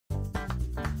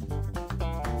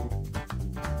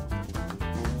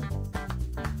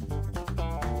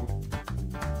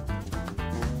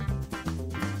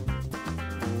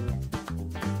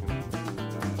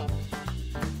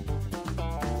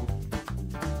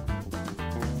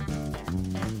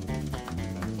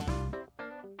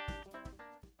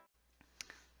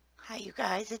Hi, you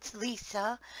guys. It's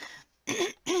Lisa.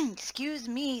 Excuse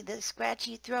me, the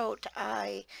scratchy throat.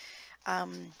 I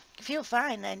feel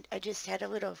fine. I just had a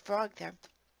little frog there.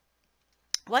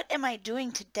 What am I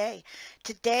doing today?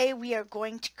 Today we are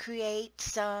going to create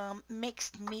some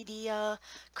mixed media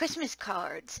Christmas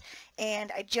cards.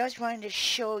 And I just wanted to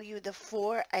show you the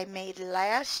 4 I made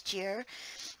last year.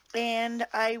 And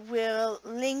I will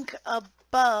link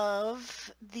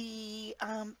above the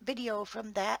video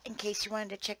from that in case you wanted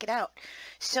to check it out.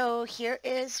 So here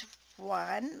is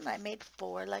one. I made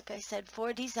 4, like I said,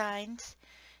 4 designs.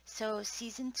 So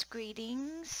Season's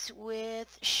Greetings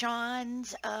with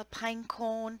Shawn's pine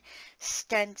cone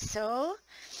stencil.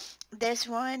 This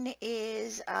one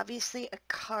is obviously a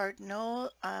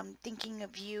cardinal, thinking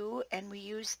of you, and we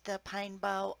used the pine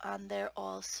bough on there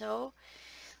also.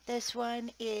 This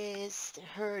one is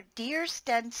her Dear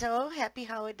Stencil. Happy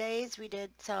Holidays. We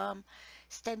did some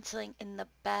stenciling in the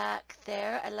back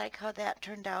there. I like how that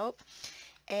turned out.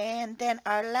 And then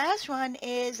our last one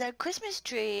is a Christmas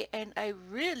tree, and I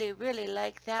really, really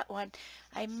like that one.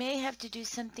 I may have to do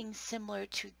something similar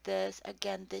to this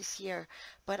again this year,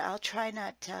 but I'll try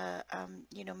not to,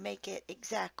 make it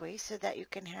exactly so that you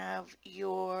can have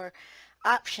your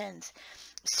options.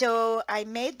 So I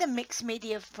made the mixed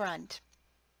media front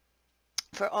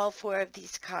for all 4 of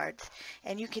these cards,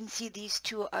 and you can see these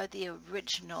 2 are the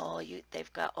original.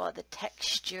 They've got all the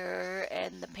texture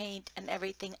and the paint and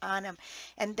everything on them.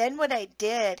 And then what I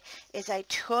did is I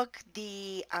took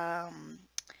the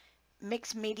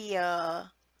mixed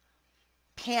media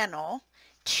panel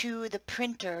to the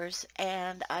printers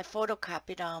and I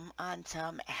photocopied them on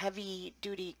some heavy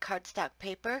duty cardstock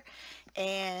paper,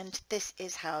 and this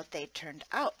is how they turned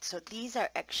out. So these are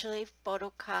actually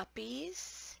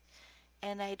photocopies,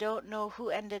 and I don't know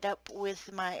who ended up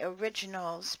with my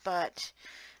originals, but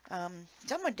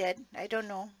someone did. I don't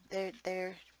know.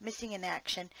 They're missing in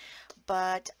action,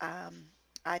 but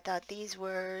I thought these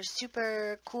were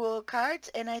super cool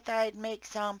cards, and I thought I'd make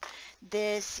some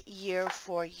this year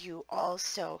for you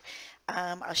also.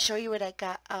 I'll show you what I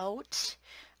got out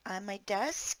on my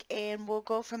desk, and we'll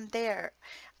go from there.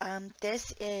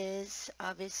 This is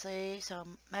obviously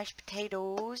some mashed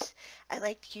potatoes. I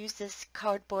like to use this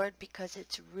cardboard because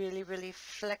it's really, really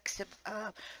flexible,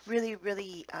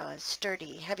 really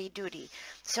sturdy, heavy duty.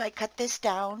 So I cut this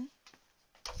down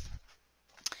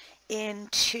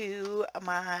into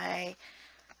my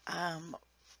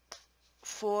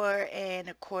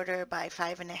 4¼ by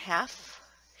 5½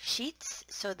 sheets.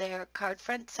 So they're card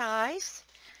front size.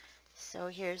 So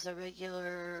here's a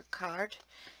regular card,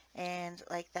 and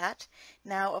like that.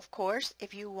 Now, of course,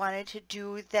 if you wanted to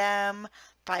do them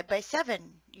 5 by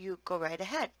 7, you go right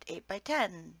ahead. 8 by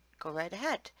 10, go right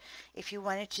ahead. If you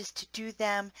wanted just to do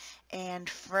them and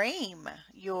frame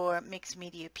your mixed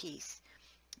media piece,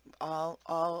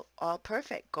 all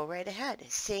perfect. Go right ahead.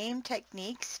 Same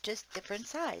techniques, just different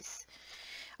size.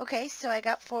 Okay, so I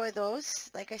got 4 of those.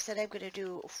 Like I said, I'm going to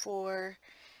do 4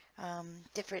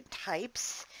 different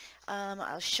types.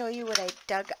 I'll show you what I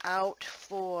dug out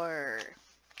for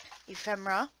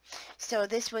ephemera. So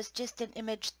this was just an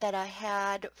image that I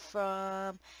had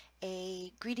from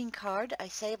a greeting card. I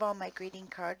save all my greeting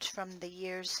cards from the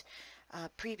years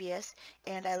previous,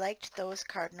 and I liked those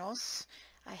cardinals.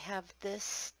 I have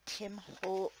this Tim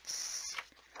Holtz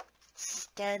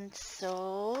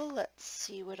stencil. Let's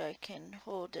see what I can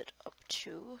hold it up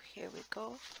to. Here we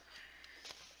go.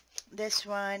 This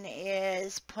one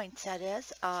is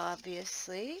Poinsettias,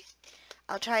 obviously.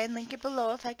 I'll try and link it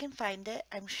below if I can find it.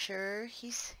 I'm sure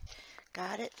he's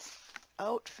got it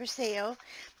out for sale.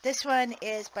 This one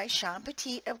is by Shawn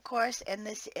Petite, of course, and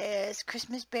this is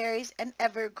Christmas Berries and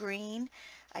Evergreen.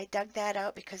 I dug that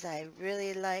out because I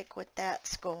really like what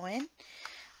that's going.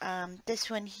 This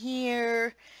one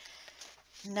here,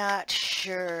 not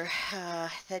sure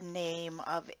the name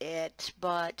of it,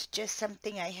 but just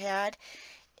something I had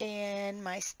in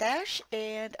my stash,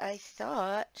 and I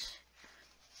thought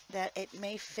that it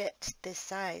may fit this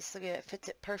size. Look at it, it fits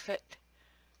it perfect.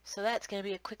 So that's going to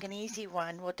be a quick and easy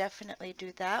one. We'll definitely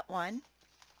do that one.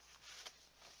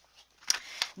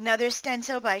 Another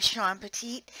stencil by Shawn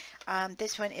Petite.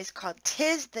 This one is called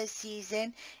 'Tis the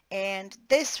Season, and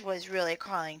this was really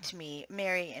calling to me,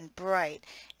 Merry and Bright,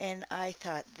 and I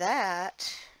thought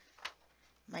that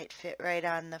might fit right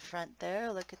on the front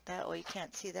there. Look at that. Well, you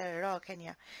can't see that at all, can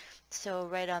you? So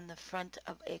right on the front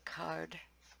of a card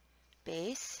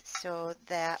base. So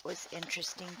that was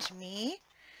interesting to me.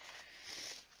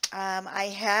 I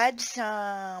had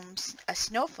a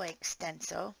snowflake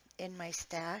stencil in my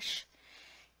stash,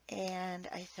 and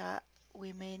I thought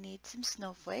we may need some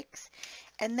snowflakes.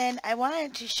 And then I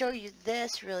wanted to show you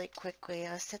this really quickly.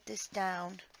 I'll set this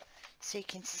down so you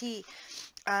can see.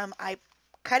 I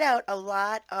cut out a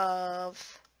lot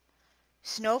of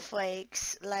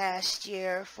snowflakes last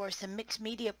year for some mixed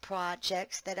media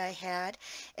projects that I had,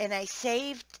 and I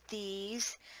saved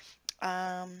these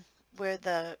where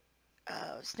the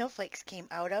snowflakes came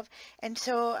out of, and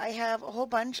so I have a whole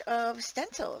bunch of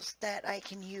stencils that I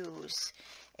can use,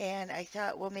 and I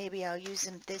thought, well, maybe I'll use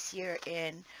them this year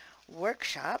in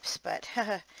workshops, but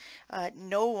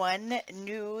no one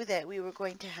knew that we were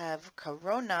going to have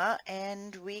Corona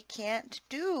and we can't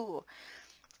do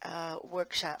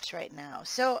workshops right now,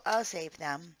 so I'll save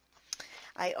them.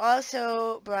 I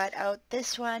also brought out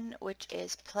this one, which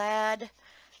is plaid.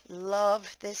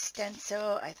 Love this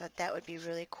stencil. I thought that would be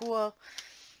really cool.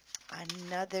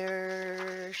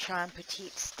 Another Shawn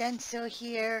Petite stencil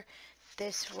here.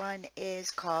 This one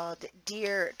is called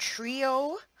Deer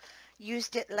Trio.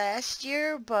 Used it last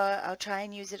year, but I'll try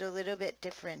and use it a little bit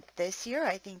different this year.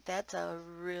 I think that's a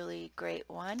really great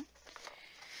one.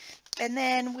 And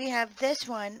then we have this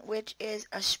one, which is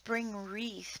a spring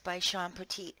wreath by Shawn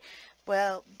Petite.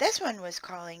 Well, this one was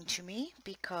calling to me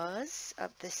because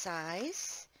of the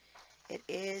size. It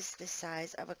is the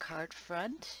size of a card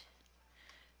front.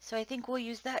 So I think we'll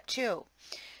use that too.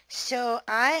 So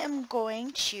I am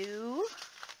going to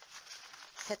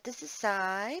set this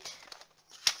aside.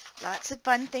 Lots of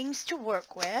fun things to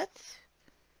work with.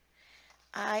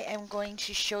 I am going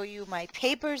to show you my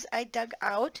papers I dug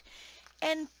out.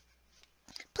 And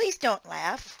please don't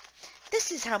laugh.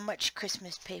 This is how much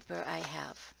Christmas paper I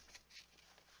have.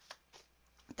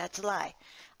 That's a lie.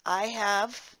 I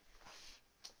have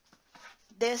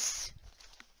this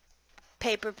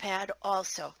paper pad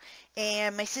also,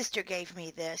 and my sister gave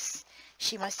me this.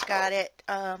 She must have got it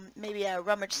maybe at a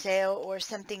rummage sale or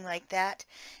something like that.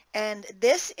 And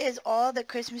this is all the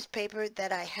Christmas paper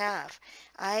that I have.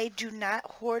 I do not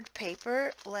hoard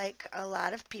paper like a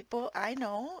lot of people I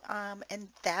know, and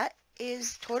that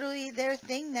is totally their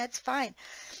thing. That's fine.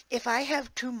 If I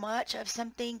have too much of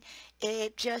something,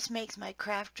 it just makes my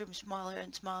craft room smaller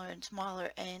and smaller and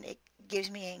smaller, and it gives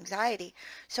me anxiety.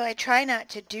 So I try not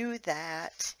to do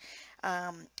that.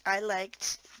 I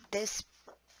liked this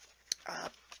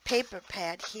paper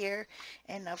pad here,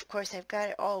 and of course I've got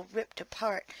it all ripped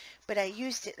apart, but I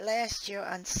used it last year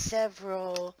on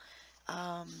several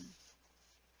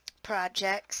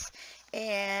projects,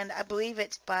 and I believe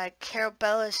it's by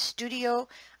Carabella Studio.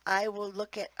 I will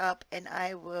look it up and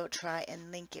I will try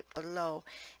and link it below.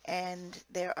 And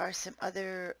there are some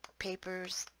other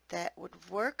papers that would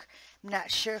work. I'm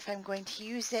not sure if I'm going to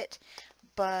use it,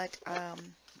 but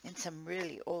and some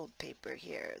really old paper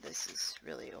here. This is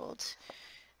really old.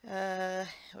 Where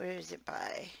is it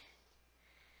by?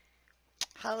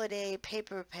 Holiday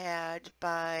Paper Pad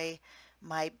by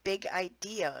My Big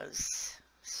Ideas.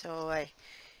 So I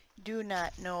do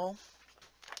not know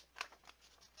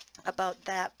about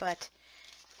that, but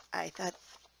I thought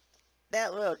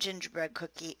that little gingerbread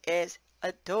cookie is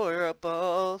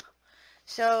adorable.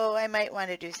 So I might want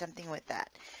to do something with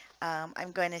that.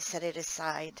 I'm going to set it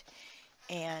aside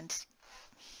and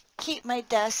keep my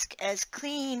desk as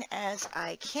clean as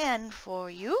I can for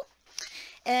you.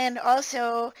 And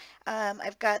also,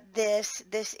 I've got this.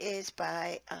 This is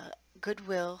by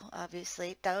Goodwill,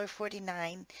 obviously,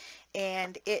 $1.49,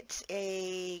 and it's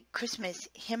a Christmas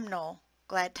hymnal,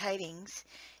 Glad Tidings,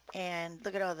 and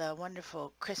look at all the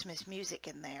wonderful Christmas music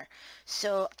in there.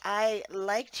 So I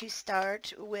like to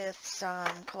start with some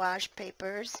collage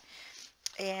papers,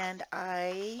 and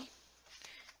I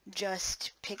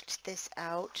just picked this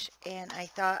out, and I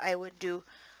thought I would do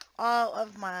all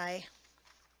of my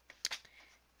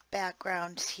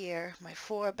backgrounds here, my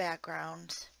 4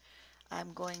 backgrounds.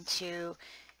 I'm going to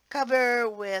cover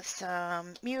with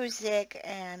some music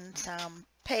and some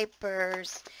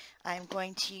papers. I'm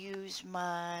going to use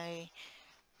my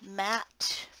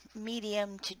matte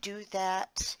medium to do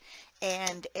that,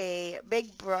 and a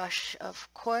big brush,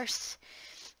 of course.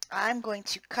 I'm going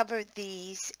to cover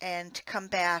these and come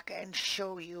back and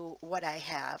show you what I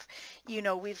have. You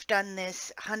know, we've done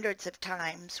this hundreds of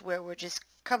times where we're just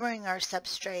covering our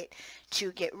substrate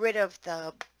to get rid of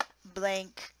the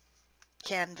blank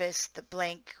canvas, the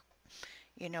blank,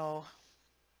 you know,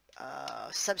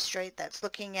 substrate that's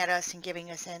looking at us and giving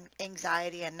us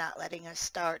anxiety and not letting us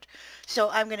start. So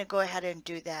I'm going to go ahead and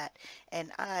do that,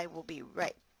 and I will be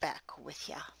right back with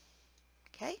you.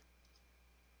 Okay?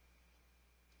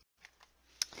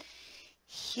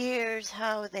 Here's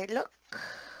how they look.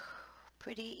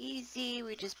 Pretty easy.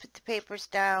 We just put the papers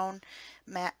down,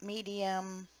 matte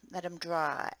medium, let them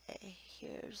dry.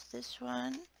 Here's this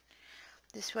one.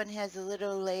 This one has a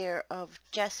little layer of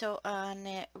gesso on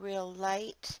it, real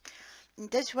light. And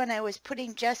this one I was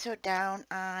putting gesso down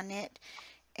on it,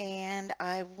 and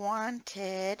I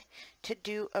wanted to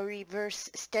do a reverse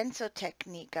stencil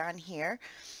technique on here.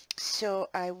 So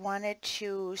I wanted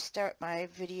to start my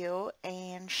video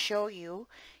and show you.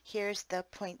 Here's the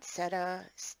poinsettia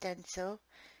stencil,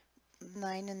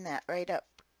 lining that right up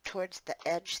towards the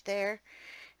edge there.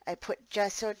 I put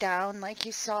gesso down like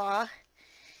you saw,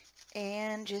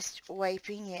 and just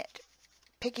wiping it,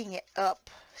 picking it up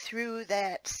through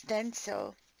that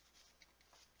stencil.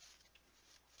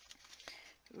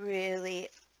 Really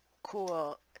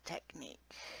cool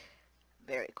technique.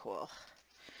 Very cool.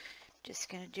 Just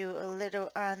going to do a little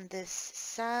on this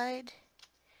side.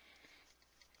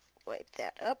 Wipe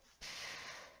that up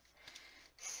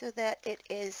so that it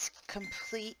is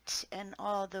complete and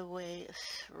all the way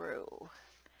through.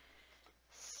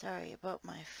 Sorry about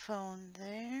my phone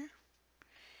there.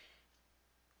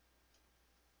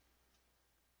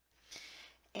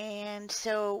 And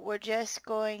so we're just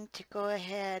going to go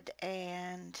ahead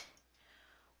and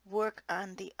work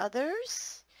on the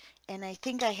others. And I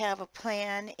think I have a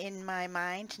plan in my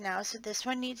mind now. So this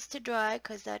one needs to dry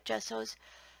because that gesso's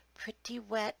pretty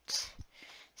wet.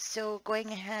 So going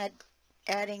ahead,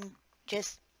 adding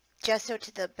just gesso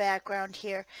to the background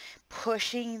here,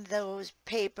 pushing those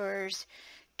papers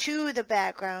to the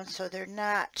background so they're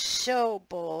not so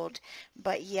bold,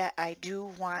 but yet I do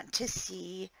want to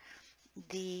see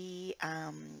the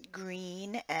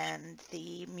green and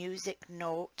the music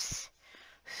notes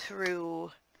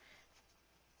through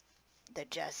the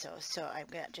gesso. So I'm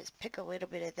going to just pick a little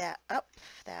bit of that up.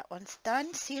 That one's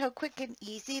done. See how quick and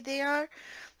easy they are?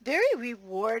 Very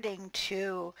rewarding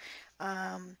too.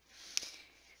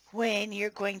 When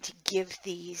you're going to give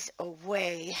these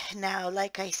away. Now,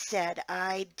 like I said,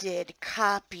 I did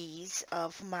copies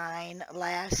of mine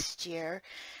last year.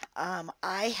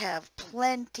 I have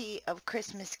plenty of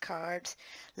Christmas cards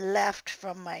left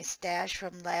from my stash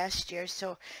from last year,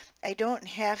 so I don't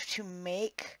have to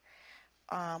make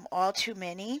all too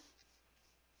many.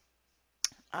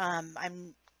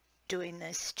 I'm doing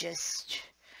this just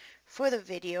for the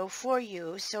video for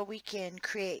you so we can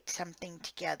create something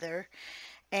together.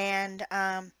 And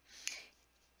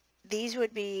these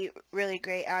would be really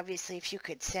great, obviously, if you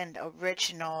could send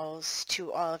originals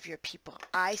to all of your people.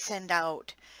 I send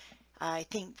out, I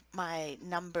think my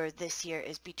number this year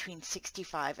is between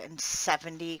 65 and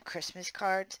 70 Christmas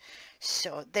cards.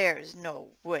 So there's no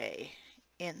way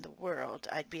in the world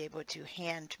I'd be able to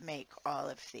hand make all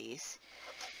of these.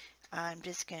 I'm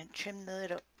just going to trim the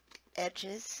little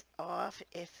edges off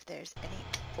if there's any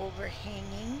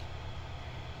overhanging.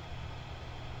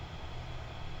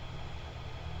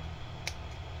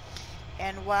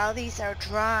 And while these are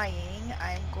drying,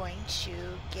 I'm going to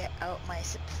get out my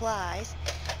supplies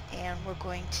and we're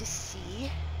going to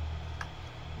see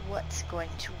what's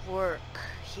going to work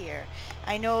here.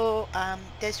 I know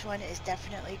this one is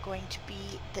definitely going to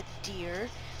be the deer,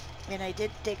 and I did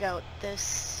dig out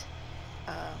this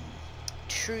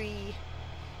tree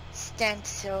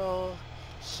stencil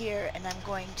here, and I'm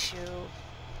going to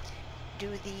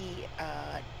do the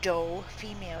doe,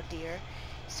 female deer.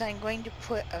 So I'm going to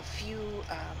put a few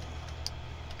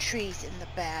trees in the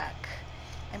back.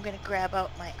 I'm going to grab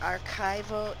out my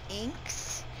archival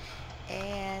inks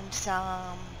and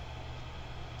some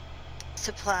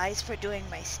supplies for doing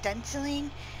my stenciling,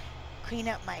 clean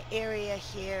up my area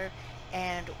here,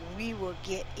 and we will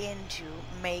get into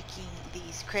making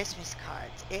these Christmas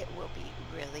cards. It will be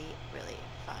really, really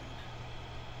fun.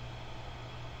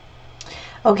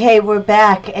 Okay, we're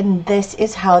back, and this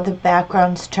is how the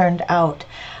backgrounds turned out.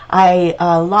 I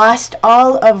lost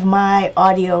all of my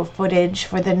audio footage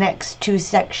for the next two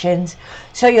sections,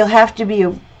 so you'll have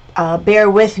to bear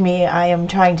with me. I am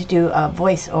trying to do a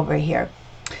voiceover here.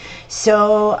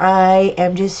 So I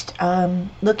am just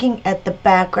looking at the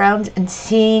backgrounds and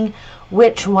seeing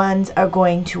which ones are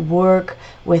going to work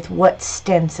with what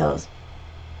stencils.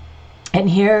 And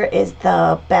here is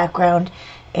the background.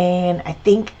 And I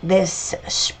think this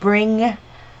spring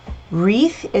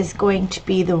wreath is going to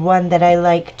be the one that I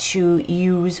like to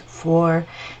use for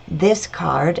this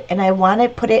card. And I want to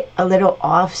put it a little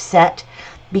offset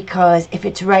because if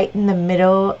it's right in the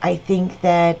middle, I think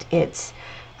that it's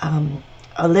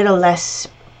a little less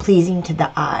pleasing to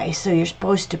the eye. So you're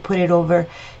supposed to put it over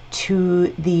to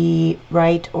the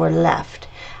right or left.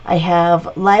 I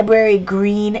have library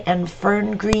green and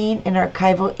fern green in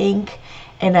archival ink.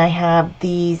 And I have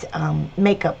these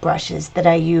makeup brushes that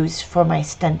I use for my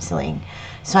stenciling.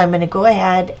 So I'm going to go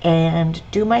ahead and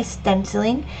do my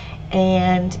stenciling.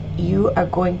 and you are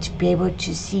going to be able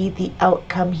to see the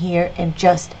outcome here in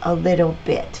just a little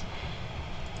bit.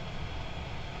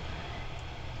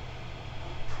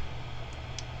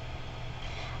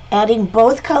 Adding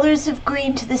both colors of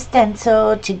green to the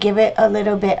stencil to give it a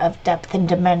little bit of depth and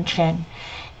dimension.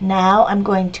 Now I'm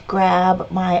going to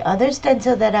grab my other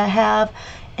stencil that I have,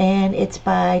 and it's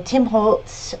by Tim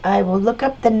Holtz. I will look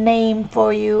up the name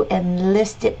for you and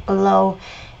list it below.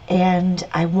 And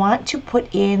I want to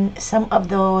put in some of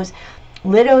those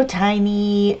little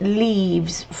tiny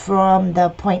leaves from the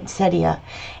poinsettia.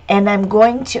 And I'm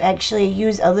going to actually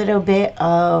use a little bit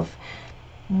of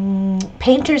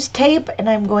painter's tape, and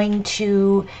I'm going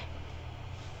to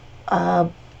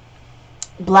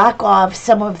block off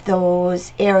some of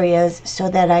those areas so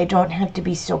that I don't have to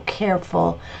be so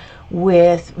careful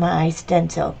with my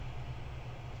stencil.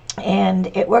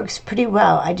 And it works pretty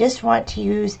well. I just want to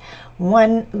use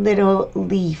one little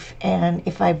leaf, and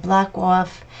if I block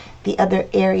off the other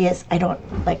areas, I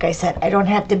don't, like I said, I don't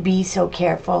have to be so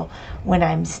careful when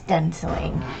I'm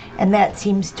stenciling, and that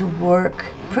seems to work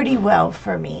pretty well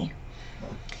for me.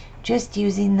 Just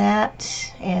using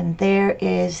that, and there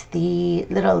is the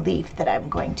little leaf that I'm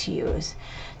going to use.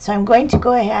 So I'm going to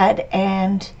go ahead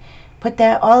and put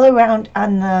that all around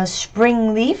on the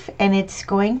spring leaf, and it's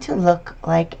going to look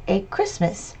like a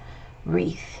Christmas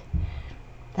wreath.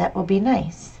 That will be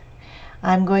nice.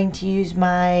 I'm going to use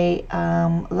my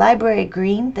library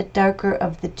green, the darker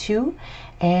of the two,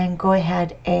 and go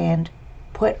ahead and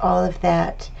put all of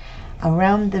that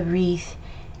around the wreath,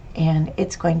 and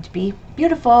it's going to be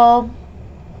beautiful.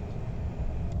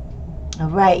 All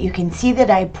right, you can see that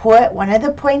I put one of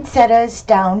the poinsettias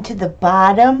down to the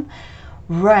bottom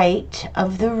right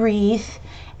of the wreath,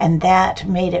 and that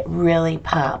made it really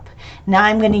pop. Now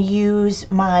I'm going to use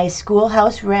my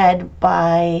Schoolhouse Red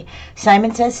by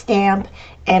Simon Says Stamp,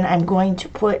 and I'm going to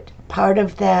put part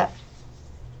of that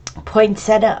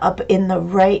poinsettia up in the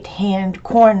right hand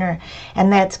corner,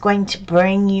 and that's going to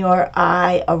bring your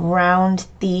eye around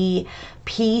the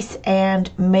piece and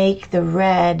make the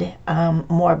red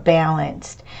more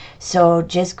balanced. So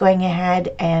just going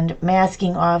ahead and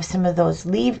masking off some of those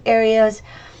leaf areas,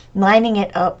 lining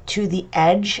it up to the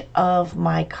edge of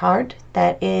my card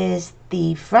that is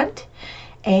the front,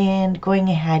 and going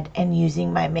ahead and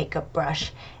using my makeup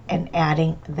brush and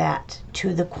adding that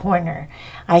to the corner.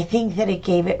 I think that it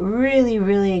gave it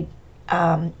really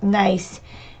nice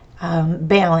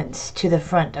balance to the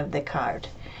front of the card.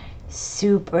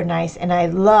 Super nice, and I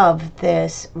love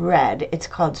this red. It's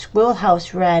called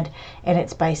Schoolhouse Red, and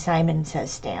it's by Simon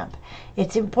Says Stamp.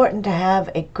 It's important to have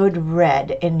a good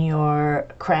red in your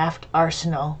craft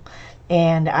arsenal,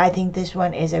 and I think this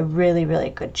one is a really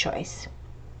good choice.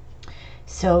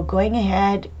 So going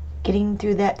ahead, getting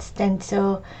through that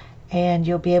stencil, and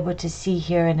you'll be able to see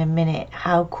here in a minute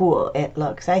how cool it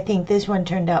looks. I think this one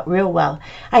turned out real well.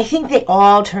 I think they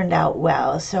all turned out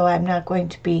well, so I'm not going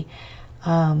to be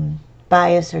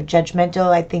biased or judgmental.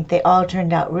 I think they all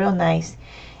turned out real nice,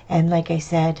 and like I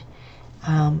said,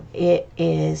 it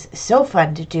is so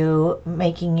fun to do,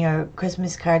 making your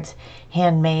Christmas cards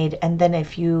handmade, and then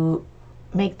if you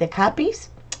make the copies,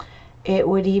 it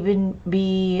would even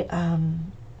be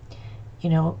you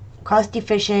know, cost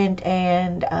efficient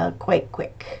and quite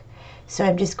quick. So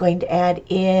I'm just going to add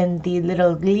in the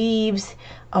little leaves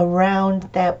around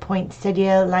that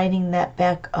poinsettia, lining that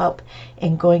back up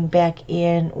and going back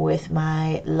in with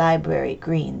my library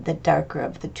green, the darker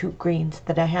of the two greens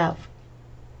that I have.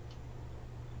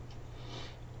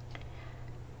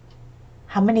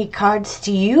 How many cards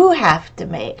do you have to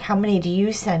make? How many do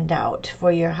you send out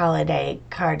for your holiday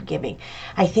card giving?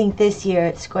 I think this year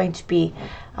it's going to be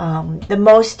the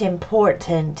most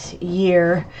important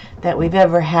year that we've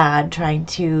ever had, trying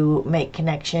to make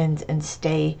connections and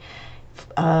stay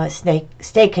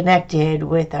connected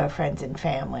with our friends and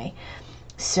family.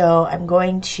 So I'm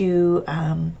going to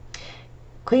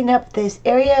clean up this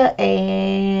area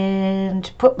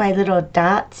and put my little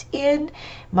dots in,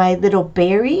 my little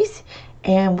berries.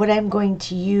 And what I'm going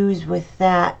to use with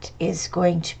that is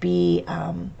going to be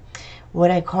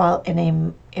what I call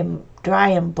an dry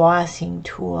embossing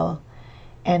tool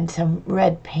and some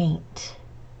red paint.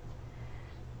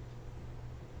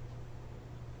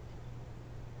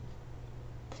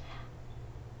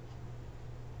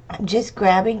 I'm just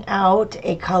grabbing out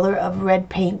a color of red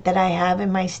paint that I have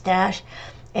in my stash,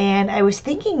 and I was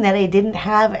thinking that I didn't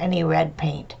have any red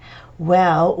paint.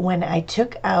 Well, when I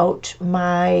took out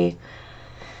my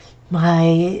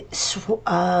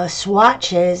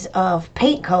swatches of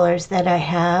paint colors that I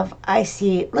have, I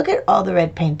see, look at all the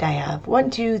red paint I have. 1,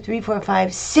 2, 3, 4,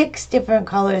 5, 6 different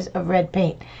colors of red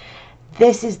paint.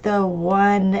 This is the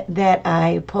one that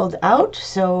I pulled out,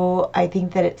 so I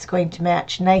think that it's going to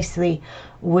match nicely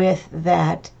with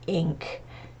that ink.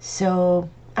 So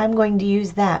I'm going to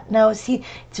use that. Now see,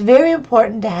 it's very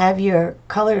important to have your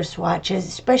color swatches,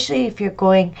 especially if you're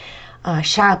going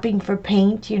shopping for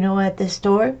paint, you know, at the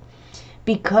store,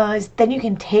 because then you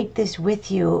can take this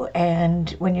with you,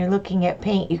 and when you're looking at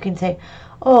paint you can say,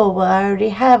 oh well, I already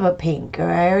have a pink, or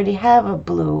I already have a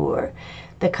blue, or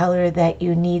the color that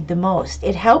you need the most.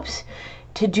 It helps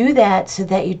to do that so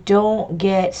that you don't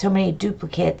get so many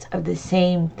duplicates of the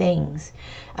same things.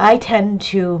 I tend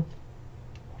to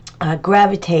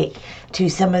gravitate to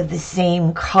some of the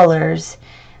same colors,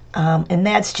 and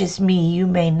that's just me. You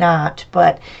may not,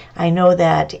 but I know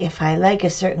that if I like a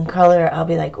certain color, I'll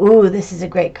be like, ooh, this is a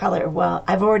great color. Well,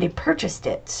 I've already purchased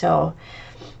it, so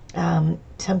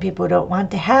some people don't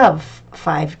want to have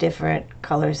 5 different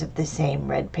colors of the same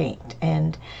red paint,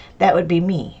 and that would be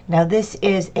me. Now this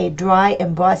is a dry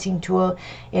embossing tool.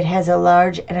 It has a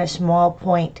large and a small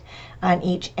point on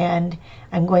each end.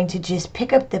 I'm going to just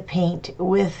pick up the paint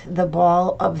with the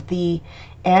ball of the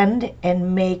end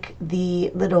and make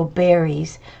the little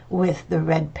berries with the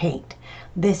red paint.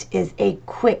 This is a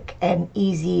quick and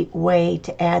easy way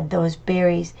to add those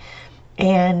berries,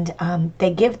 and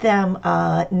they give them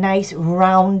a nice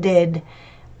rounded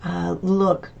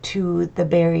look to the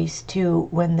berries too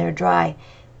when they're dry.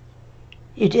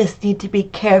 You just need to be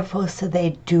careful so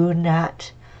they do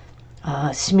not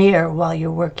smear while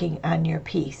you're working on your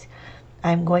piece.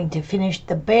 I'm going to finish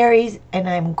the berries, and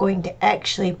I'm going to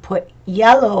actually put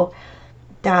yellow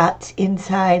dots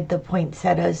inside the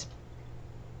poinsettias.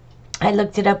 I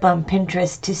looked it up on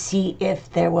Pinterest to see if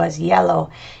there was yellow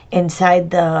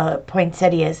inside the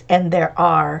poinsettias, and there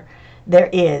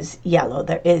is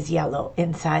yellow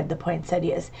inside the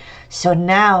poinsettias. So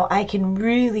now I can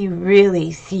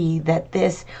really see that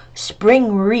this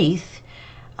spring wreath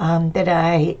that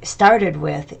I started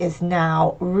with is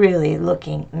now really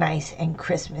looking nice and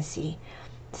Christmassy.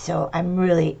 So I'm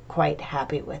really quite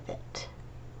happy with it.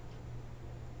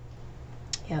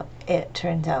 Yep, it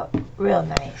turns out real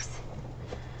nice.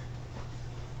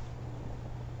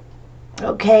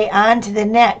 Okay, on to the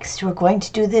next. We're going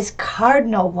to do this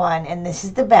cardinal one, and this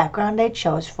is the background I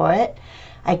chose for it.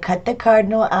 I cut the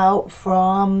cardinal out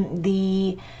from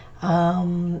the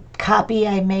copy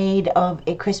I made of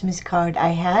a Christmas card I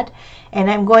had, and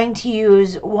I'm going to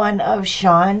use one of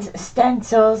Shawn's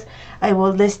stencils. I will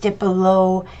list it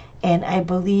below, and I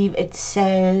believe it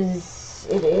says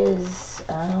it is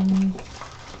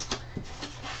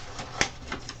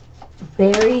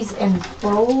berries and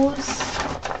bows.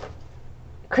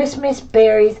 Christmas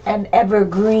berries and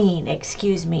evergreen,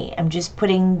 excuse me. I'm just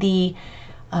putting the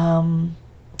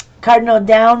cardinal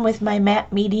down with my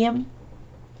matte medium.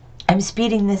 I'm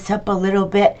speeding this up a little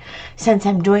bit since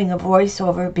I'm doing a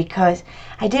voiceover, because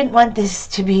I didn't want this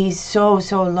to be so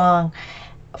long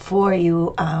for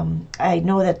you. I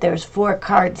know that there's 4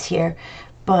 cards here,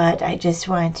 but I just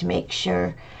wanted to make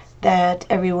sure that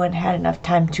everyone had enough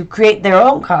time to create their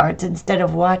own cards instead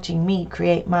of watching me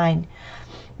create mine.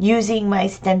 Using my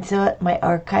stencil, my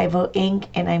archival ink,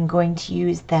 and I'm going to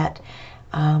use that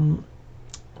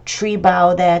tree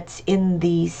bough that's in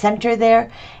the center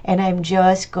there, and I'm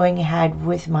just going ahead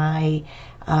with my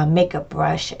makeup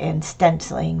brush and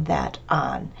stenciling that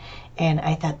on, and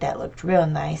I thought that looked real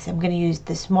nice. I'm going to use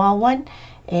the small one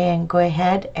and go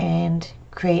ahead and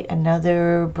create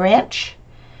another branch,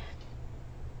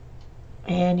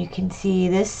 and you can see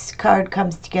this card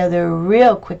comes together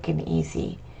real quick and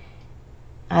easy.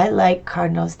 I like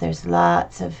cardinals. There's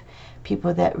lots of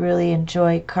people that really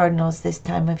enjoy cardinals this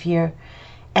time of year.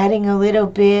 Adding a little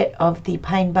bit of the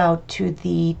pine bough to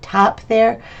the top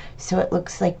there, so it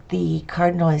looks like the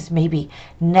cardinal is maybe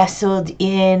nestled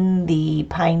in the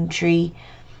pine tree,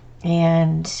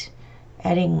 and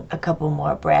adding a couple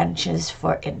more branches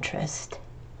for interest.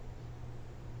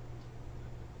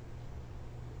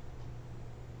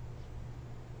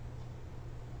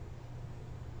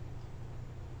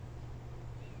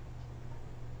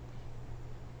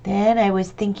 Then I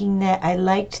was thinking that I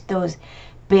liked those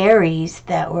berries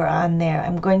that were on there.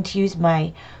 I'm going to use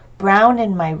my brown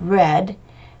and my red.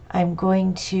 I'm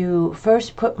going to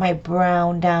first put my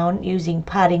brown down using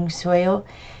potting soil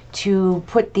to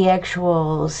put the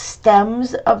actual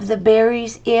stems of the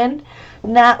berries in,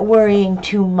 not worrying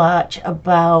too much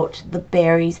about the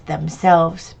berries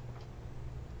themselves.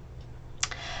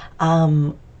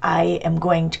 I am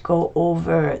going to go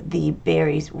over the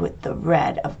berries with the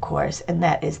red, of course, and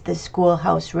that is the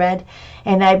schoolhouse red,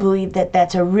 and I believe that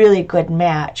that's a really good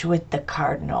match with the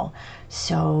cardinal.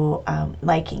 So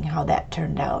liking how that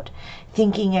turned out.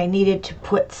 thinking I needed to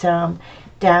put some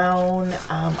down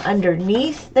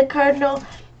underneath the cardinal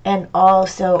and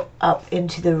also up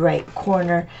into the right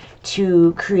corner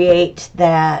to create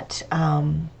that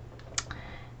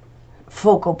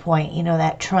focal point, you know,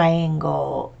 that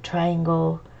triangle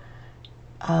to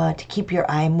keep your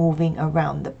eye moving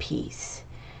around the piece.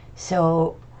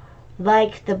 So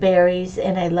like the berries,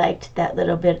 and I liked that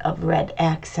little bit of red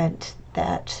accent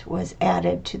that was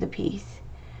added to the piece.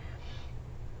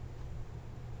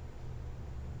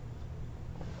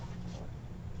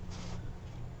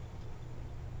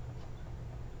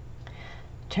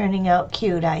 Turning out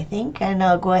cute, I think, and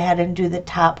I'll go ahead and do the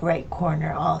top right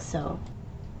corner also.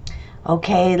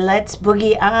 Okay, let's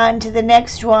boogie on to the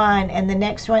next one, and the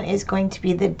next one is going to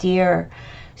be the deer.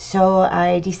 So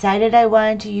I decided I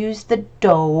wanted to use the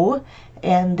doe,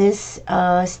 and this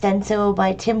stencil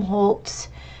by Tim Holtz,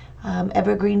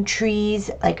 Evergreen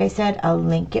Trees. Like I said, I'll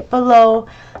link it below.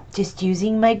 Just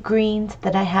using my greens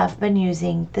that I have been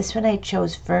using. This one I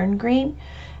chose fern green,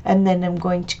 and then I'm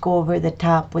going to go over the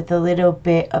top with a little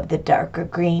bit of the darker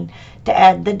green to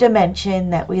add the dimension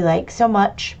that we like so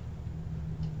much.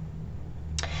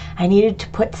 I needed to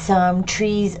put some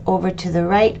trees over to the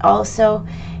right also,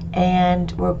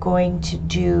 and we're going to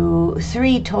do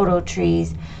 3 total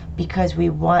trees because we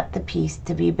want the piece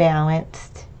to be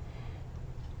balanced.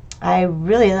 I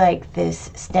really like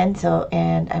this stencil,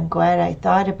 and I'm glad I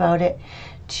thought about it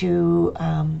to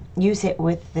use it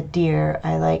with the deer.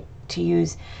 I like to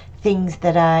use things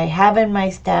that I have in my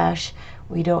stash.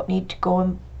 We don't need to go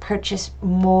and purchase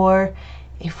more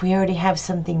if we already have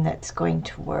something that's going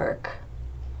to work.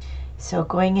 So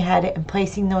going ahead and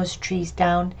placing those trees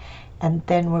down, and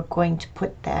then we're going to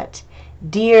put that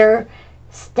deer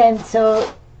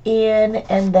stencil in,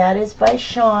 and that is by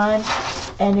Shawn,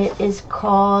 and it is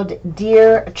called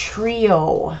Deer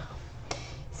Trio.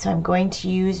 So I'm going to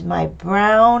use my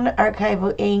brown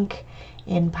archival ink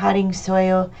in potting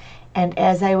soil, and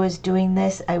as I was doing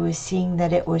this, I was seeing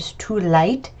that it was too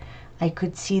light. I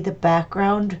could see the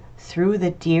background through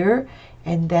the deer,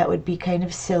 and that would be kind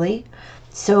of silly.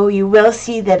 So you will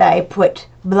see that I put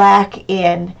black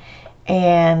in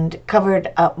and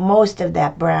covered up most of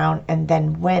that brown, and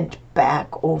then went back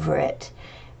over it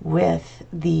with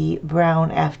the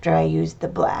brown after I used the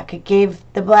black.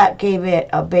 The black gave it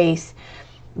a base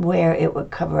where it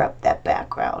would cover up that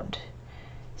background.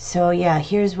 So yeah,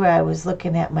 here's where I was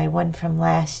looking at my one from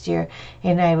last year,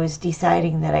 and I was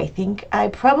deciding that I think I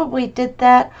probably did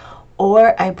that,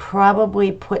 or I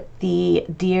probably put the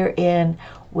deer in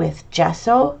with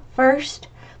gesso first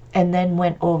and then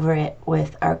went over it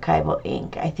with archival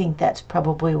ink. I think that's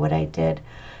probably what I did,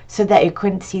 so that you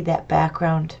couldn't see that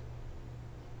background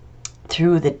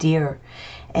through the deer.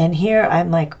 And here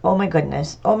I'm like, oh my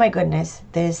goodness,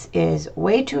 this is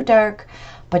way too dark,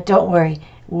 but don't worry,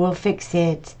 we'll fix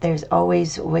it. There's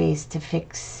always ways to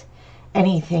fix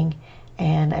anything.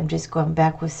 And I'm just going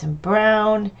back with some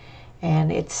brown,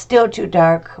 and it's still too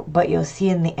dark, but you'll see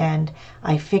in the end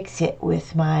I fix it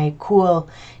with my cool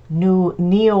new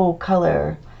Neo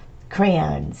color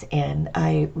crayons, and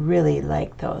I really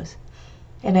like those,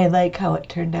 and I like how it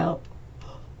turned out.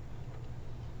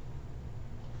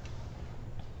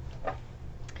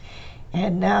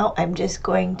 And now I'm just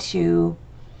going to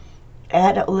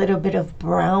add a little bit of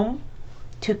brown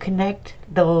to connect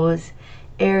those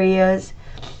areas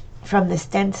from the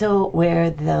stencil where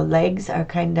the legs are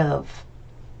kind of,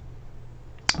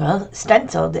 well,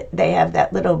 stenciled. They have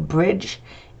that little bridge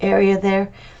area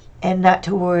there, and not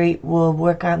to worry, we'll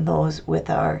work on those with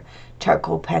our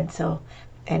charcoal pencil,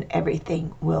 and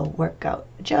everything will work out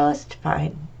just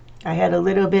fine. I had a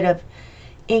little bit of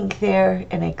ink there,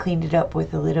 and I cleaned it up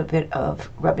with a little bit of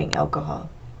rubbing alcohol.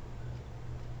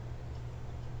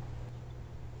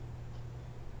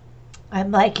 I'm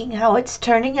liking how it's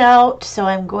turning out, so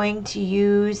I'm going to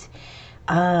use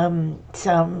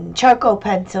some charcoal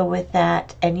pencil with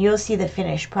that, and you'll see the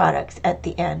finished products at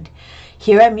the end.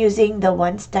 Here I'm using the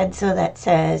one stencil that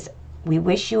says, "We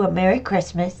wish you a Merry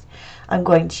Christmas." I'm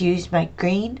going to use my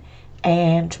green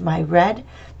and my red,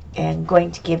 and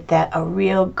going to give that a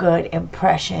real good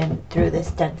impression through the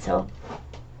stencil.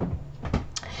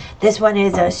 This one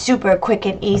is a super quick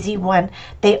and easy one.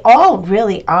 They all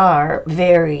really are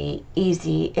very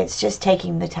easy. It's just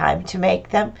taking the time to make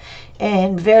them,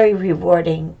 and very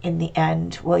rewarding in the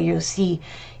end. Well, you'll see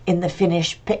in the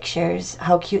finished pictures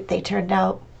how cute they turned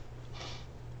out.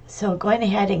 So going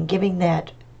ahead and giving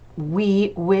that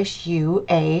 "We wish you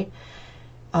a"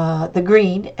 the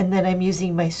green, and then I'm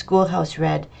using my schoolhouse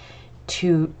red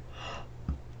to,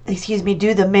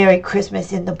 do the Merry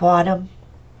Christmas in the bottom.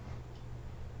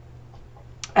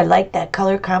 I like that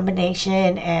color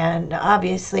combination, and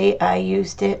obviously I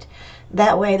used it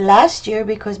that way last year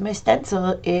because my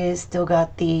stencil is still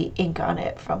got the ink on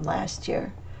it from last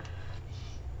year.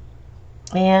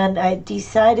 And I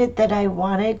decided that I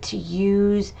wanted to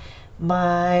use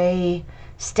my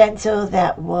stencil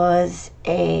that was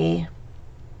a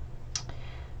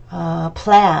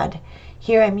plaid.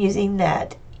 Here I'm using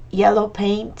that yellow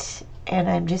paint, and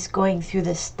I'm just going through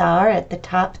the star at the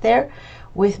top there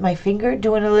with my finger,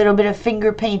 doing a little bit of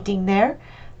finger painting there.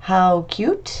 How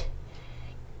cute.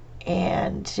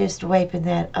 And just wiping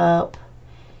that up,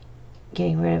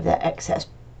 getting rid of that excess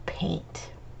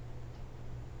paint.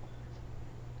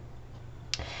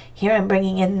 Here I'm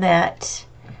bringing in that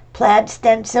plaid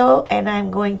stencil, and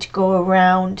I'm going to go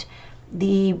around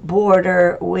the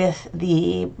border with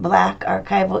the black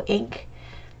archival ink,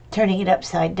 turning it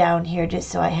upside down here just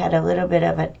so I had a little bit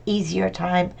of an easier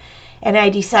time. And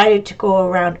I decided to go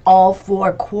around all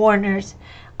four corners,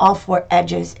 all four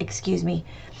edges, excuse me,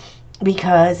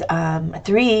 because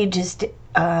 3 just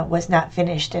was not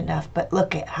finished enough. But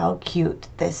look at how cute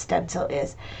this stencil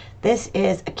is. This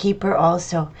is a keeper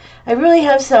also. I really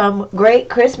have some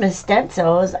great Christmas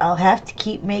stencils. I'll have to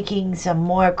keep making some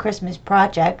more Christmas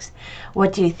projects.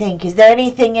 What do you think? Is there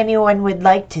anything anyone would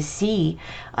like to see?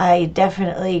 I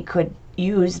definitely could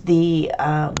use the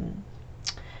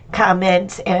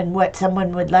comments and what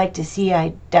someone would like to see.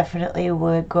 I definitely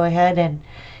would go ahead and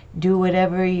do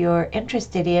whatever you're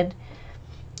interested in.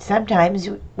 Sometimes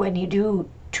when you do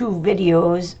 2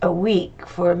 videos a week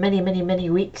for many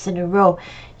weeks in a row,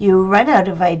 you run out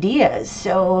of ideas.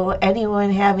 So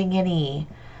anyone having any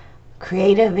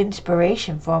creative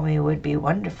inspiration for me would be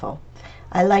wonderful.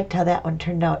 I liked how that one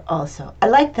turned out also. I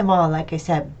like them all, like I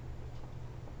said.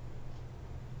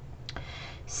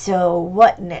 So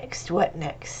what next? What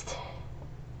next?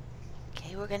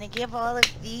 Okay, we're going to give all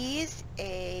of these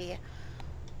a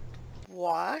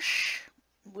wash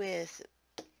with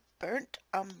burnt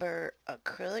umber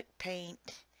acrylic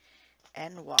paint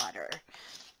and water.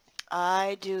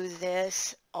 I do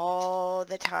this all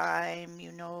the time.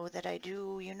 You know that I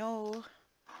do, you know.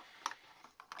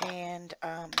 And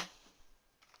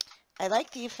I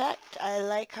like the effect. I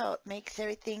like how it makes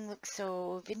everything look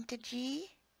so vintagey,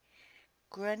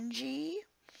 grungy.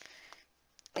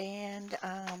 And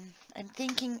I'm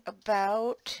thinking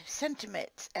about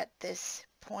sentiments at this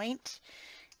point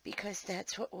because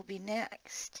that's what will be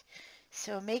next.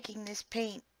 So making this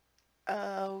paint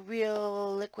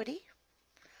real liquidy,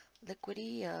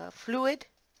 fluid.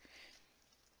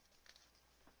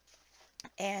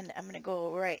 And I'm going to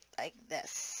go right like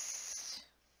this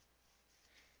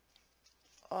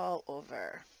all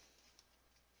over.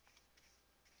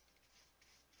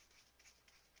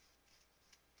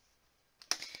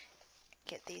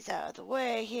 Get these out of the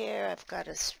way here. I've got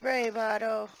a spray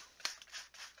bottle.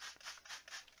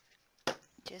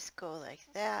 Just go like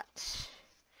that.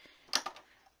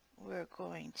 We're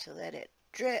going to let it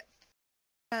drip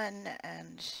on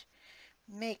and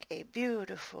make a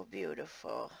beautiful,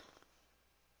 beautiful.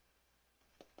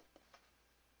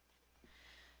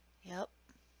 Yep.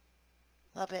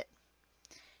 Love it.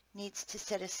 Needs to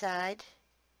set aside.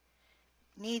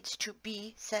 Needs to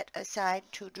be set aside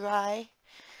to dry.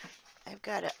 I've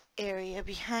got an area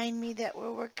behind me that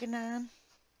we're working on.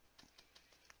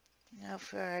 Now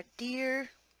for our deer.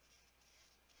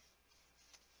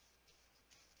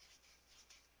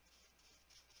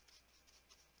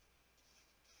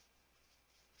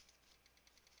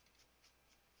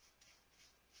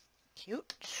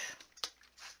 Cute.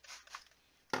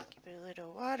 Give it a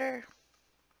little water.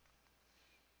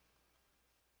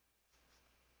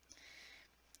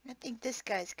 I think this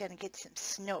guy's going to get some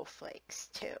snowflakes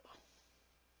too.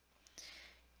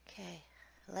 Okay,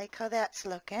 I like how that's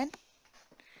looking.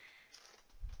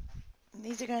 And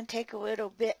these are going to take a little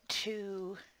bit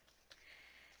to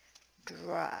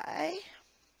dry.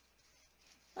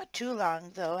 Not too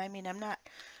long though. I mean, I'm not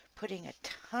putting a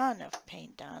ton of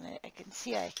paint on it. I can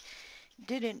see I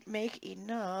didn't make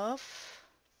enough.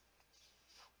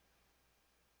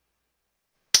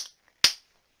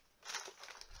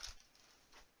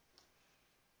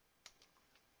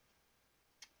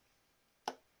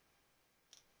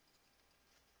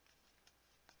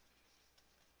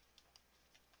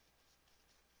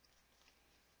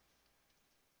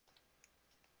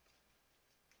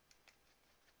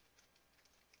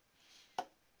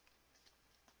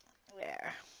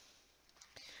 There.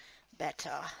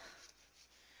 Better.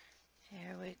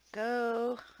 There we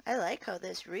go. I like how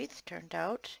this wreath turned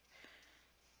out.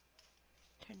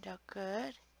 Turned out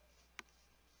good.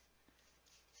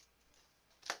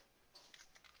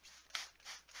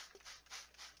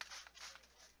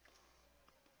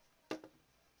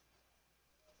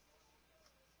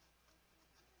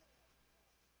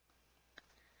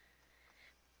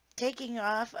 taking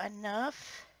off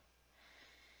enough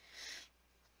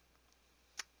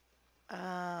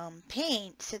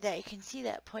paint so that you can see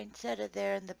that poinsettia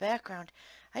there in the background.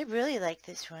 I really like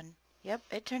this one. Yep,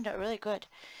 it turned out really good.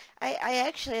 I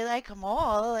actually like them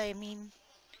all. I mean,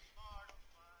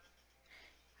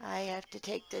 I have to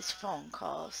take this phone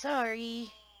call.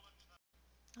 Sorry.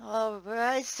 All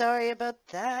right, sorry about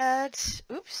that.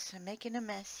 Oops, I'm making a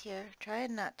mess here.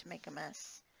 Trying not to make a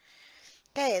mess.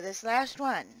 Okay, this last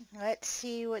one. Let's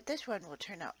see what this one will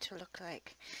turn out to look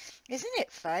like. Isn't it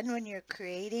fun when you're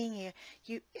creating?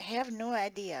 You have no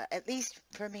idea. At least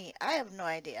for me, I have no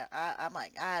idea. I'm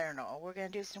like, I don't know. We're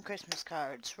going to do some Christmas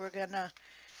cards. We're going to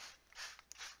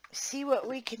see what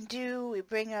we can do. We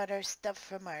bring out our stuff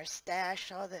from our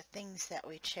stash, all the things that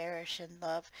we cherish and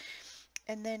love.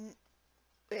 And then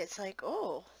it's like,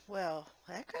 oh, well,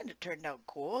 that kind of turned out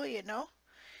cool, you know?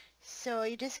 So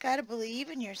you just got to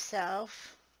believe in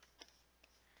yourself.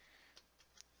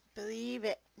 Believe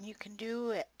it. You can do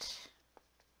it.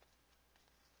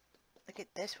 Look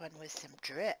at this one with some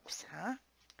drips, huh?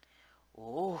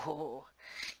 Oh,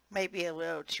 might be a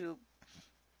little too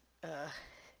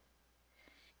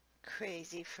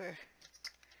crazy for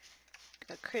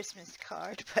a Christmas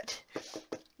card, but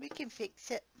we can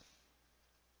fix it.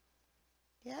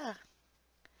 Yeah,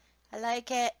 I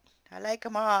like it. I like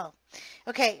them all.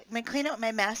 Okay, I'm going to clean up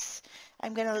my mess.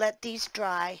 I'm going to let these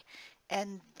dry,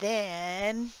 and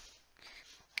then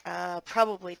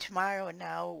probably tomorrow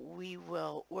now we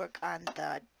will work on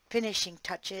the finishing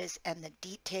touches and the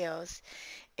details.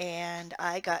 And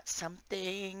I got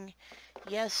something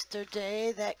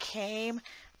yesterday that came.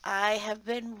 I have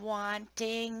been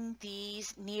wanting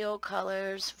these Neo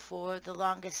colors for the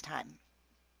longest time.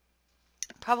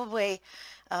 Probably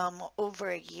over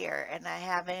a year, and I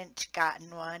haven't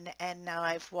gotten one. And now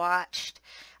I've watched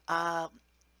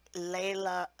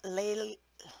Layla,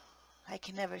 I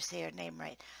can never say her name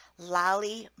right,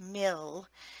 Lolly Mill,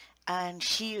 and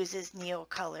she uses Neo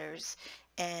colors.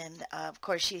 And of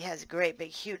course she has a great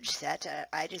big huge set.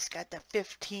 I just got the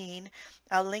 15.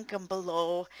 I'll link them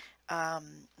below.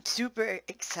 Super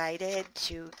excited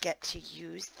to get to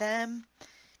use them.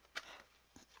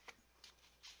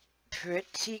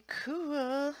 Pretty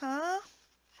cool, huh?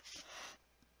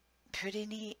 Pretty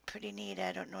neat, pretty neat.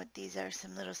 I don't know what these are,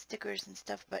 some little stickers and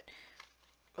stuff, but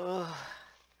oh,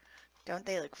 don't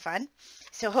they look fun?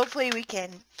 So hopefully we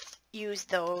can use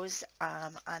those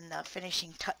on the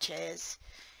finishing touches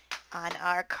on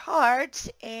our cards,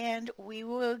 and we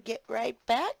will get right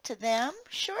back to them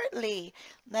shortly,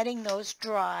 letting those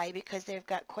dry because they've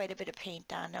got quite a bit of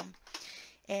paint on them.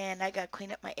 And I got to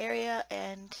clean up my area,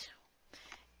 and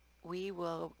we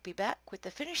will be back with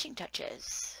the finishing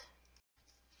touches.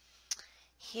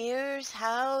 Here's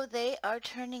how they are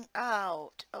turning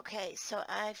out. Okay, so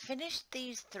I finished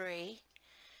these 3.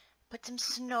 Put some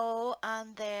snow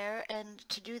on there, and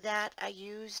to do that I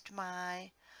used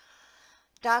my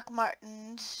Dr.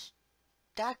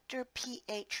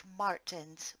 P.H.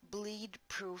 Martin's Bleed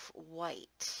Proof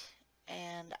White,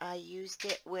 and I used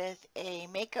it with a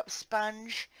makeup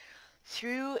sponge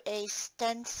through a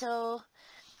stencil.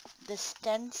 The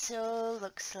stencil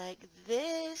looks like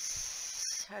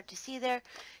this. Hard to see there.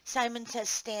 Simon Says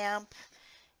stamp,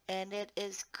 and it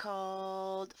is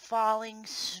called Falling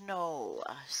Snow.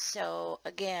 So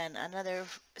again, another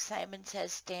Simon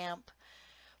Says stamp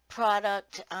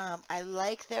product. I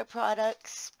like their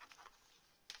products.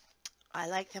 I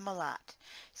like them a lot.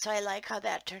 So I like how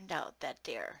that turned out, that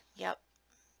deer. Yep.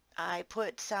 I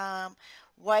put some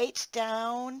white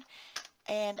down,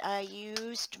 and I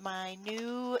used my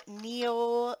new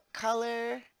Neo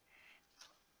Color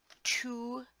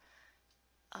 2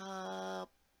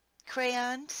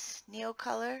 crayons, Neo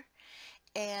Color,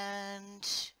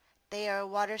 and they are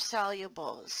water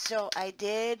soluble. So I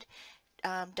did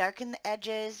darken the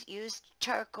edges, used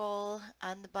charcoal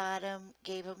on the bottom,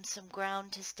 gave them some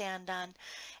ground to stand on,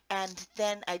 and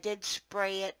then I did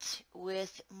spray it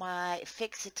with my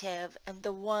fixative. And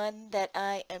the one that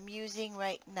I am using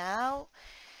right now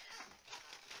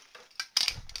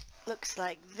looks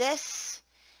like this.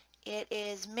 It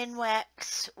is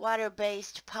Minwax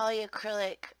water-based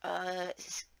polyacrylic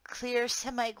clear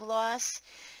semi-gloss.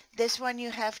 This one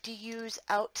you have to use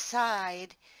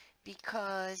outside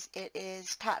because it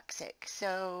is toxic.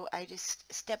 So I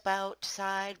just step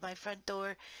outside my front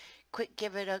door, quick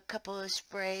give it a couple of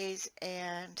sprays,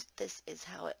 and this is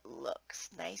how it looks.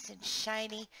 Nice and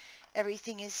shiny.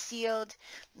 Everything is sealed.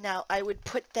 Now I would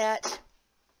put that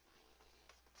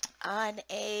on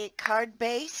a card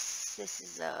base. This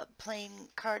is a plain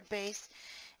card base,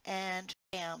 and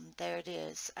bam, there it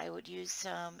is. I would use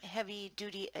some heavy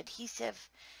duty adhesive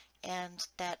and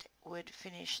that would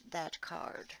finish that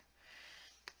card.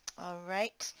 All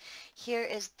right, here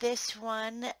is this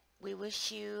one. We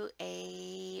wish you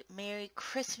a Merry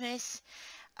Christmas.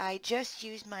 I just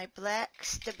used my black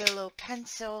Stabilo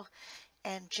pencil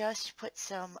and just put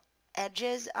some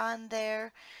edges on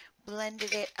there,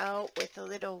 blended it out with a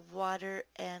little water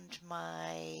and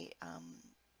my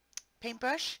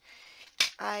paintbrush.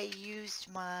 I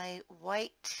used my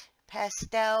white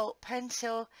pastel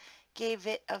pencil, gave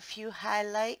it a few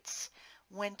highlights,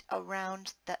 went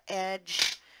around the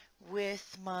edge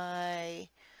with my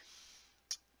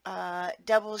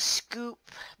double scoop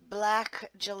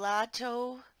black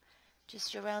gelato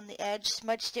just around the edge,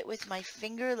 smudged it with my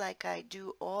finger like I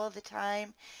do all the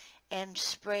time, and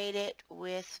sprayed it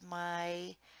with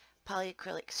my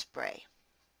polyacrylic spray.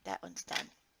 That one's done.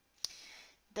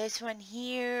 This one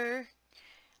here,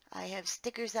 I have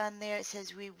stickers on there. It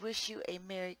says, "We wish you a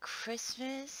Merry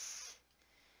Christmas."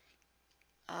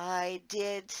 I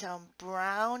did some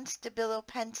brown Stabilo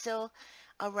pencil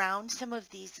around some of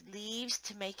these leaves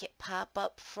to make it pop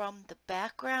up from the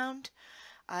background.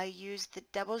 I used the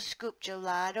double scoop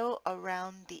gelato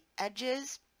around the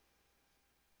edges,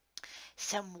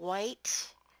 some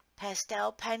white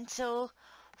pastel pencil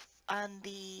on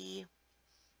the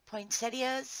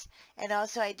poinsettias, and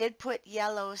also I did put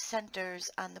yellow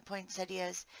centers on the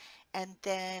poinsettias, and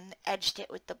then edged it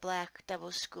with the black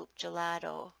double scoop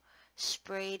gelato.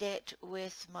 Sprayed it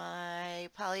with my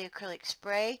polyacrylic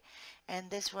spray,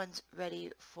 and this one's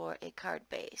ready for a card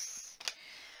base.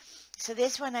 So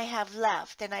this one I have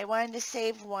left, and I wanted to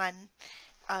save one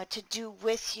to do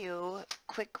with you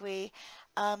quickly.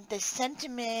 The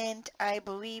sentiment I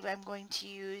believe I'm going to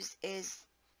use is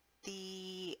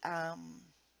the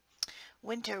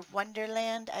Winter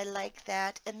Wonderland. I like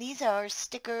that. And these are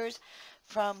stickers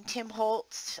from Tim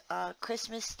Holtz,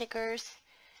 Christmas stickers.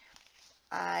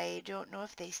 I don't know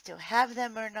if they still have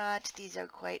them or not. These are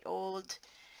quite old,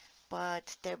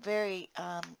 but they're very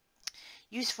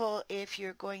useful if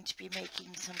you're going to be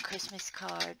making some Christmas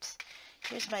cards.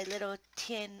 Here's my little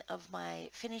tin of my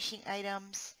finishing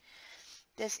items.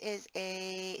 This is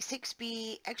a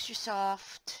 6B extra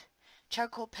soft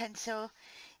charcoal pencil,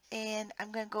 and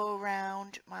I'm going to go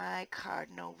around my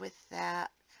cardinal with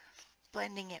that,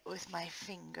 blending it with my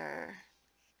finger.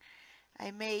 I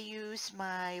may use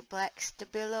my black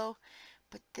Stabilo,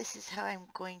 but this is how I'm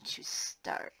going to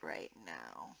start right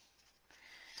now.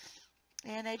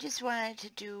 And I just wanted to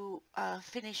do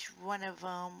finish one of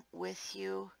them with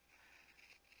you.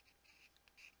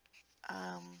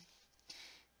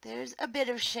 There's a bit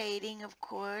of shading, of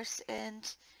course, and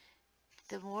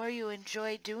the more you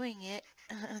enjoy doing it,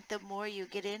 the more you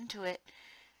get into it.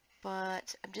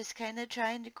 But I'm just kind of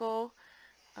trying to go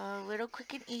a little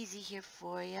quick and easy here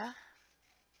for you.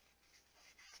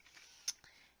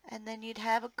 And then you'd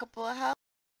have a couple of house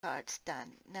cards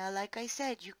done. Now, like I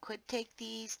said, you could take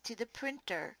these to the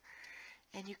printer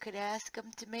and you could ask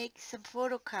them to make some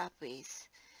photocopies.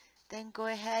 Then go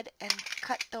ahead and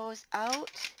cut those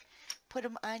out, put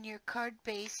them on your card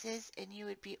bases, and you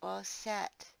would be all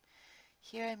set.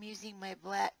 Here I'm using my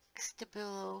black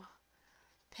Stabilo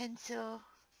pencil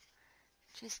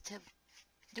just to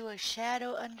do a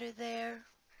shadow under there.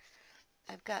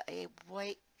 I've got a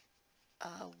white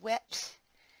wet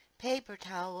paper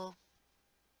towel,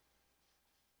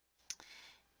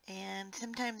 and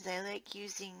sometimes I like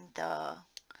using the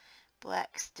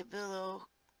black Stabilo.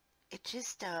 It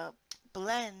just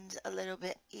blends a little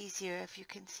bit easier, if you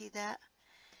can see that.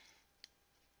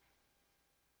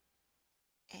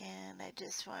 And I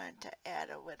just wanted to add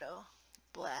a little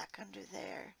black under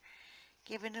there,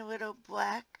 giving a little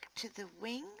black to the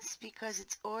wings because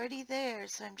it's already there,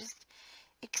 so I'm just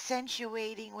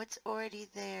accentuating what's already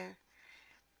there.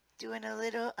 Doing a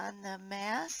little on the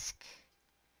mask,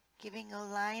 giving a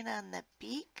line on the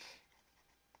beak.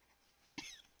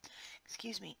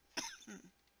 Excuse me.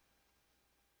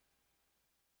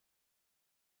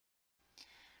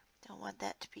 Don't want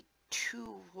that to be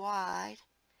too wide.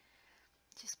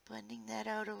 Just blending that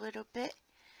out a little bit.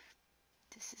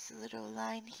 This is a little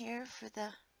line here for the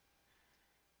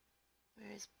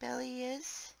where his belly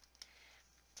is.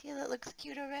 See, that looks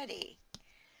cute already.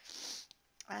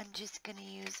 I'm just going to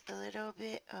use a little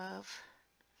bit of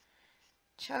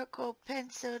charcoal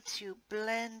pencil to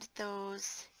blend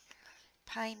those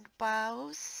pine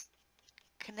boughs,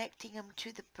 connecting them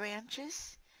to the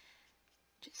branches.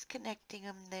 Just connecting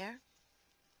them there.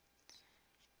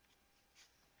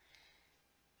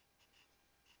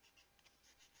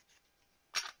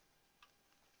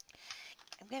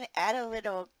 I'm going to add a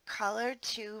little color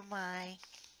to my...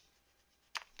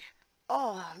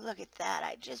 Oh, look at that.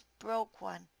 I just broke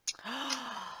one.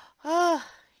 Oh,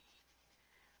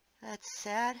 that's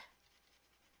sad.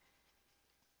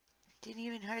 Didn't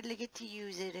even hardly get to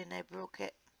use it and I broke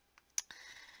it.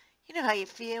 You know how you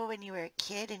feel when you were a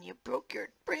kid and you broke your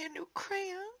brand new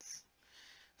crayons?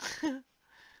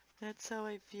 That's how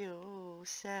I feel. Oh,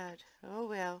 sad. Oh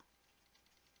well.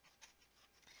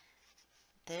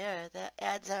 There, that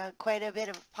adds quite a bit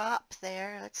of pop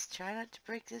there. Let's try not to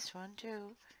break this one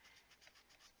too.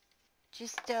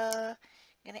 Just gonna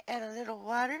add a little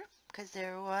water because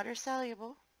they're water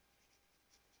soluble.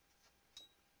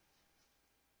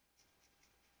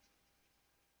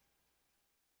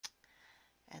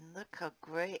 And look how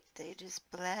great, they just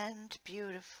blend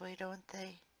beautifully, don't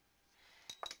they?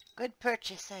 Good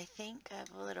purchase, I think. I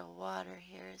have a little water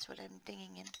here is what I'm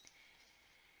dinging in.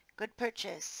 Good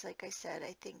purchase. Like I said,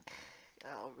 I think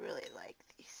I'll really like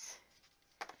these.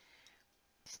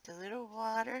 Just a little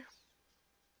water.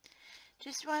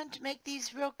 Just wanted to make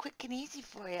these real quick and easy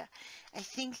for you. I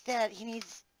think that he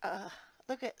needs,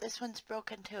 look at, this one's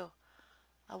broken too.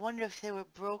 I wonder if they were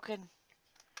broken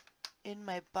in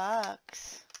my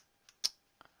box.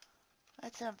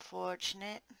 That's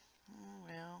unfortunate. Oh,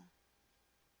 well.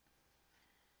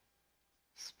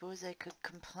 Suppose I could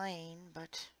complain,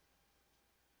 but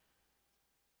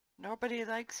nobody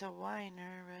likes a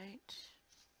whiner, right?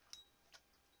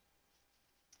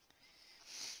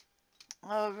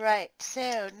 Alright,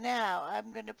 so now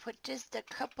I'm going to put just a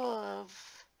couple of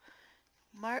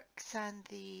marks on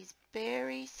these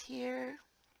berries here.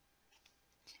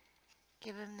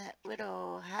 Give them that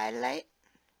little highlight,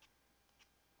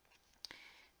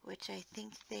 which I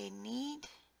think they need.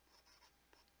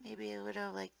 Maybe a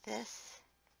little like this.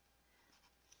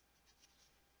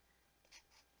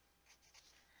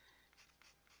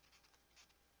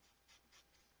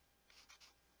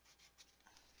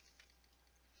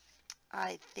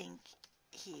 I think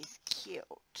he's cute.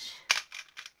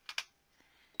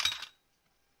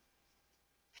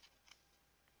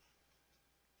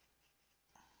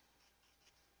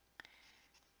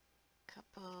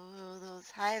 Couple of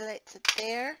those highlights up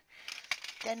there.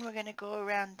 Then we're going to go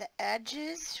around the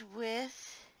edges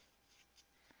with,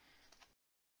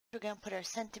 we're going to put our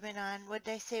sentiment on. What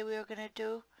did I say we were going to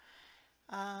do?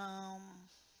 How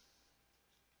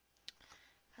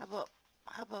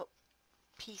about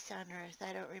peace on earth?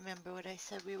 I don't remember what I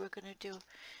said we were going to do.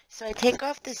 So I take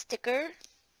off the sticker.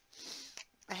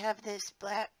 I have this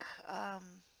black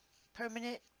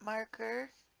permanent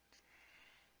marker.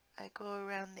 I go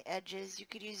around the edges. You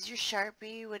could use your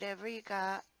Sharpie, whatever you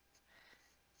got.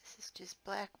 This is just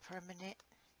black permanent.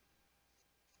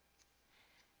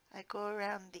 I go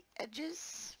around the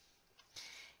edges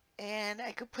and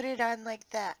I could put it on like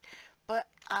that, but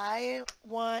I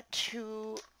want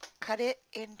to cut it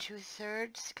into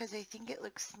thirds because I think it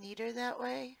looks neater that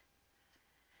way.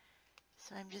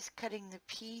 So I'm just cutting the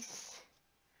piece,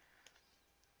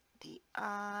 the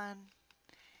on,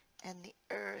 and the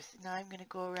earth. Now I'm going to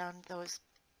go around those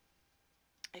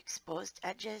exposed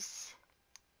edges.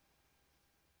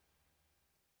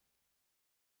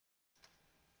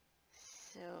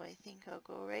 So I think I'll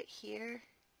go right here.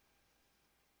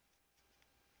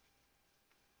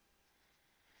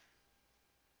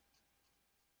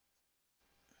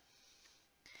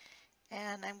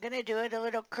 And I'm going to do it a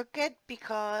little crooked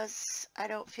because I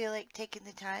don't feel like taking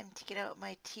the time to get out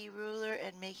my T-ruler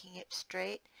and making it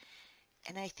straight.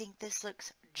 And I think this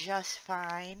looks just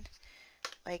fine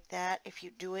like that if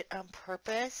you do it on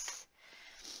purpose.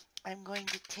 I'm going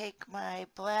to take my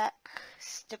black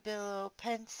Stabilo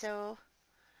pencil.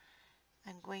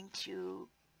 I'm going to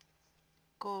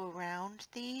go around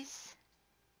these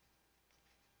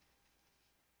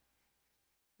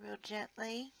real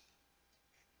gently.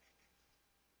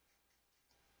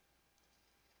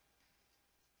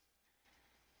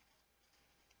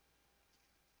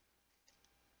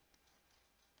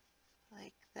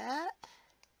 Like that.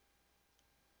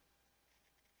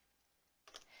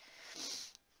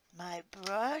 My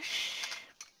brush.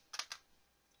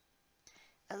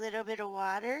 A little bit of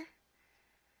water.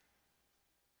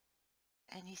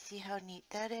 And you see how neat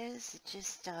that is? It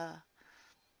just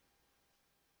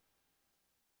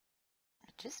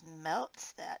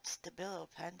melts that Stabilo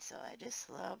pencil. I just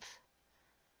love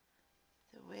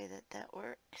the way that that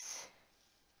works.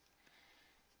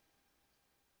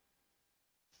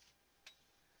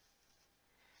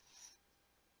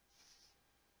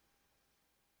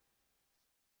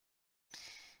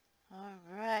 All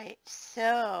right,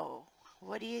 so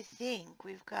what do you think?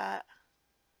 We've got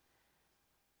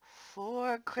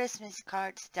 4 Christmas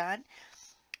cards done,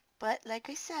 but like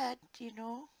I said, you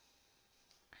know,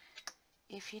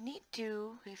 if you need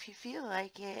to, if you feel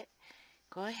like it,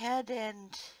 go ahead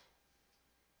and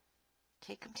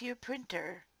Take them to your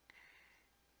printer.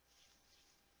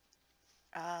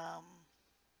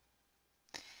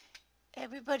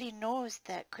 Everybody knows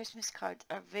that Christmas cards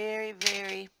are very,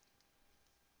 very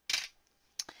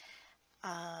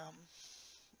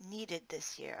needed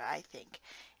this year, I think.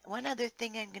 One other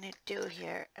thing I'm going to do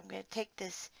here, I'm going to take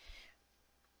this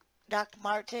Dr.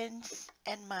 Martens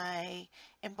and my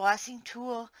embossing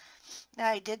tool. Now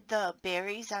I did the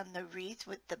berries on the wreath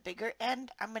with the bigger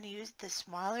end. I'm going to use the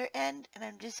smaller end, and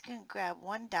I'm just going to grab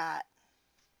one dot,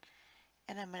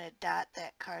 and I'm going to dot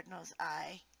that cardinal's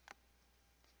eye.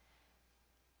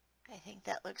 I think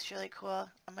that looks really cool.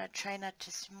 I'm going to try not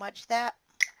to smudge that.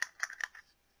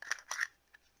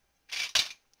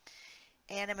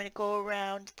 And I'm going to go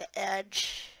around the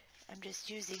edge. I'm just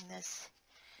using this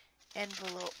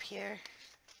envelope here.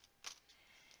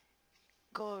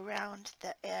 Go around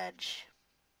the edge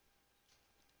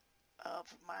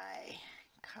of my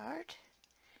card,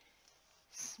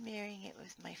 smearing it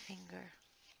with my finger.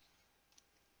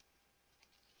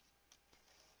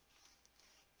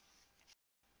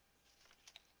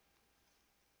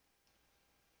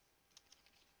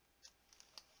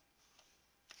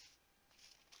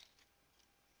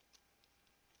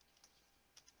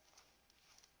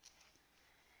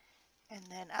 And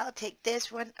then I'll take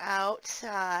this one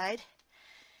outside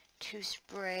to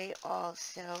spray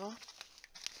also.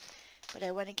 But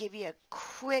I want to give you a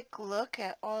quick look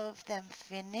at all of them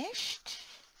finished.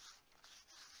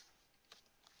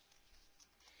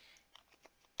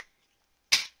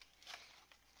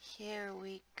 Here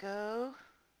we go.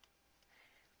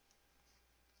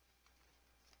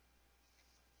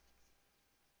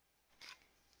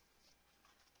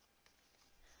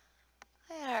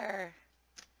 There.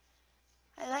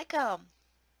 I like them.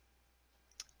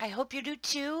 I hope you do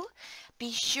too.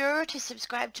 Be sure to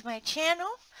subscribe to my channel.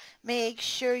 Make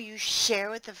sure you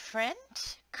share with a friend.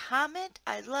 Comment.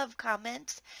 I love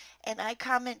comments. And I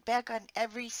comment back on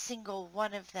every single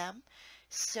one of them.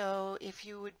 So if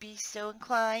you would be so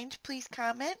inclined, please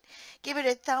comment. Give it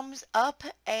a thumbs up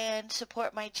and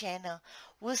support my channel.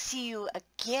 We'll see you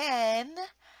again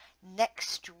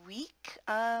next week.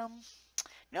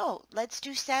 No, let's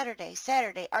do Saturday.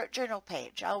 Saturday, art journal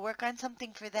page. I'll work on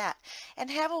something for that. And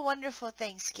have a wonderful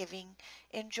Thanksgiving.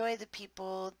 Enjoy the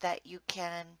people that you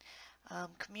can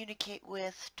communicate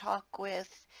with, talk with.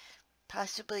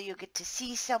 Possibly you'll get to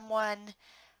see someone.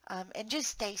 And just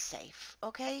stay safe,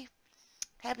 okay?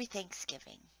 Happy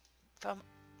Thanksgiving. From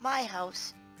my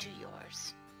house to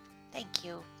yours. Thank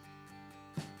you.